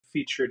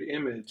featured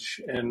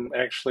image, and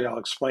actually I'll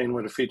explain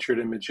what a featured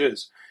image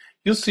is.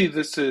 You'll see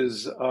this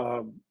is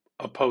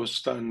a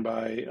post done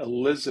by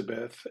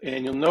Elizabeth,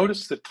 and you'll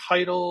notice the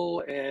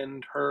title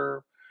and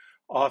her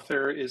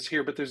author is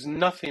here, but there's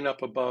nothing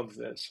up above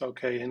this,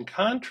 okay? In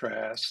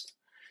contrast,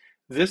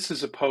 this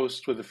is a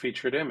post with a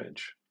featured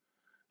image.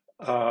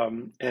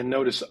 And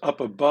notice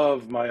up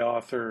above my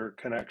author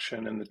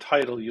connection and the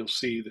title, you'll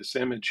see this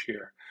image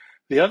here.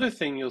 The other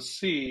thing you'll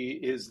see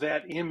is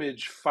that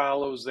image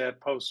follows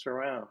that post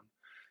around.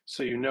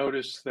 So you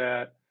notice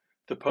that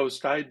the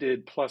post I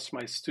did plus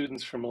my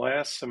students from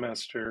last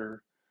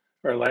semester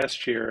or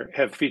last year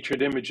have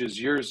featured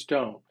images, yours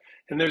don't.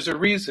 And there's a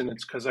reason.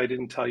 It's because I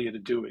didn't tell you to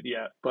do it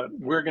yet, but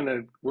we're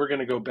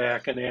gonna go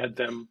back and add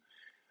them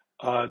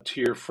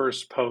to your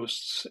first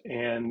posts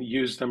and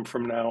use them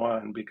from now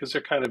on because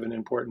they're kind of an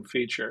important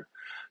feature.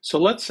 So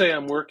let's say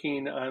I'm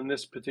working on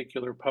this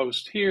particular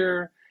post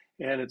here,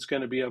 and it's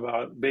going to be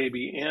about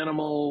baby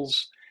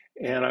animals,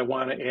 and I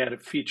want to add a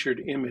featured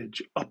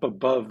image up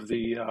above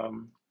the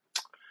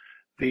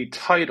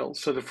title.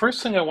 So the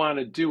first thing I want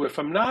to do, if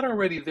I'm not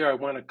already there, I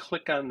want to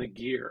click on the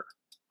gear.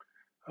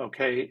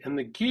 Okay, and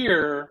the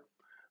gear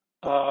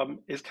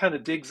is kind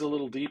of digs a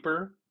little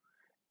deeper.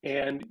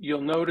 And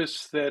you'll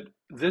notice that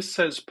this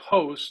says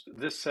post,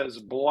 this says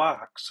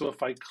block. So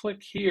if I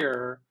click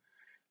here,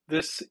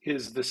 this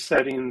is the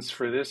settings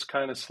for this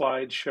kind of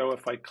slideshow.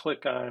 If I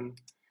click on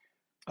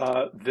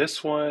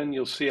this one,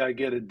 you'll see I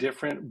get a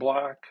different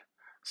block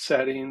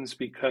settings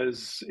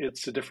because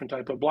it's a different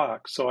type of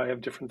block. So I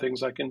have different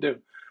things I can do.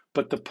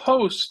 But the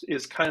post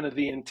is kind of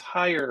the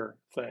entire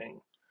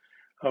thing.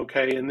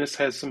 Okay, and this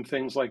has some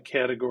things like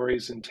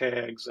categories and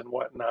tags and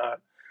whatnot.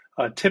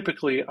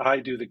 Typically, I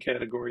do the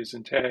categories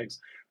and tags,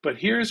 but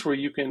here's where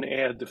you can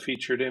add the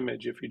featured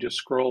image. If you just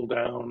scroll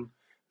down,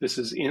 this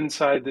is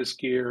inside this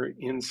gear,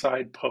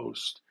 inside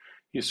post.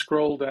 You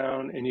scroll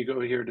down and you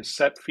go here to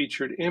set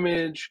featured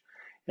image,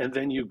 and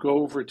then you go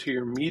over to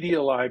your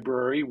media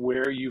library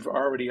where you've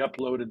already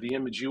uploaded the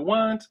image you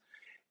want,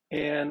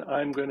 and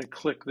I'm going to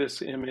click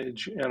this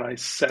image and I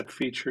set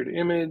featured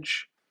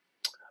image.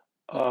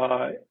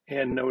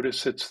 And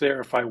notice it's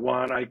there. If I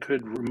want, I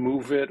could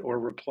remove it or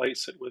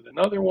replace it with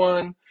another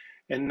one.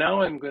 And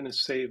now I'm going to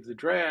save the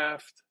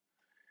draft,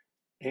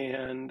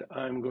 and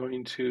I'm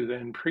going to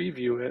then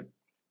preview it,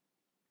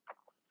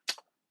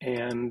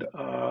 and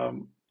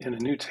in a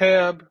new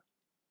tab,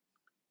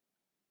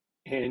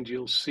 and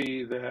you'll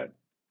see that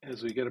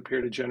as we get up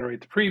here to generate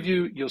the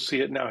preview, you'll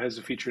see it now has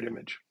a featured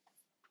image.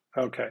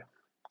 Okay,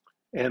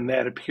 and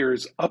that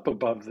appears up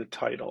above the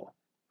title.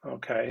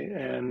 Okay,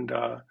 and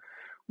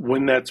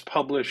when that's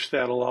published,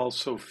 that'll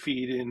also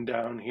feed in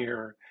down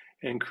here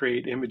and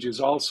create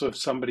images. Also, if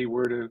somebody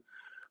were to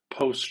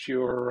post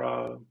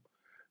your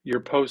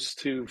post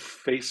to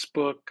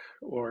Facebook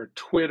or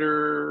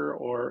Twitter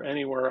or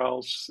anywhere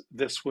else,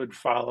 this would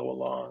follow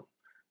along.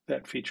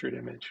 That featured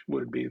image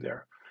would be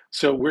there.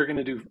 So we're going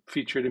to do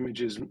featured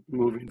images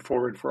moving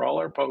forward for all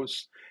our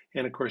posts.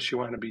 And of course, you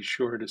want to be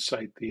sure to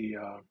cite the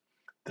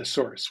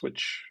source,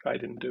 which I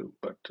didn't do,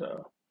 but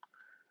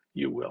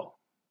you will.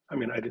 I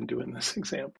mean, I didn't do it in this example.